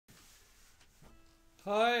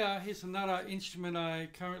Hi, here's another instrument I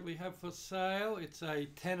currently have for sale. It's a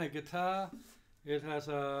tenor guitar. It has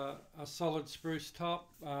a solid spruce top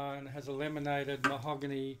and it has a laminated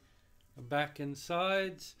mahogany back and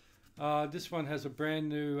sides. This one has a brand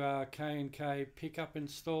new K&K pickup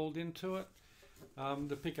installed into it.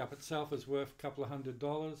 The pickup itself is worth a couple of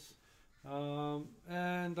 $100.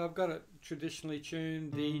 And I've got it traditionally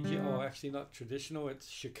tuned D, or actually not traditional, it's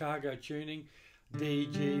Chicago tuning, D,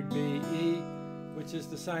 G, B, E, which is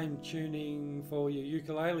the same tuning for your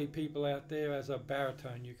ukulele people out there as a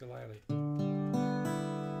baritone ukulele.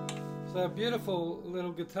 So beautiful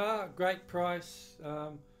little guitar, great price. I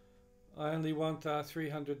only want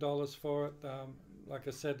 $300 for it. Like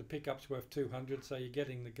I said, the pickup's worth $200, so you're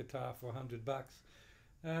getting the guitar for $100,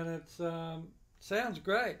 and it sounds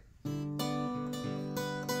great.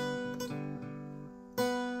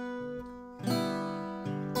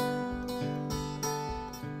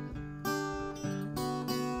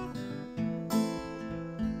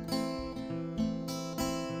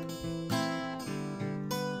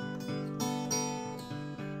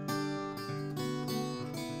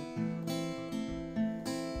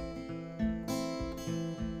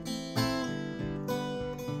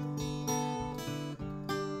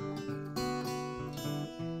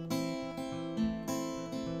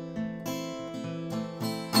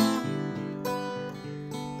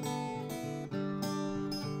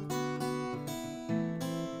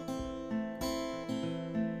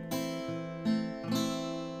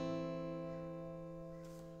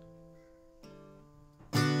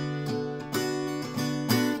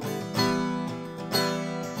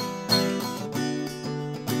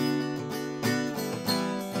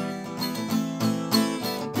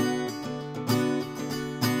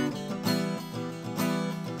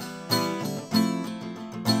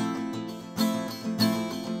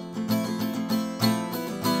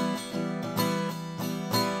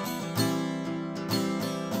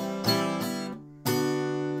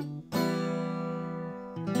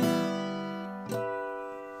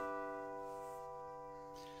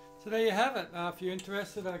 So there you have it. If you're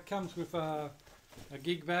interested, it comes with a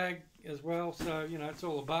gig bag as well. So you know it's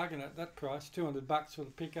all a bargain at that price. $200 for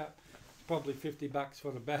the pickup. It's probably $50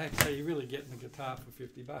 for the bag. So you're really getting the guitar for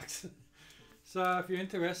 $50. So if you're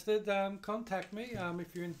interested, contact me.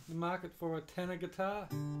 If you're in the market for a tenor guitar.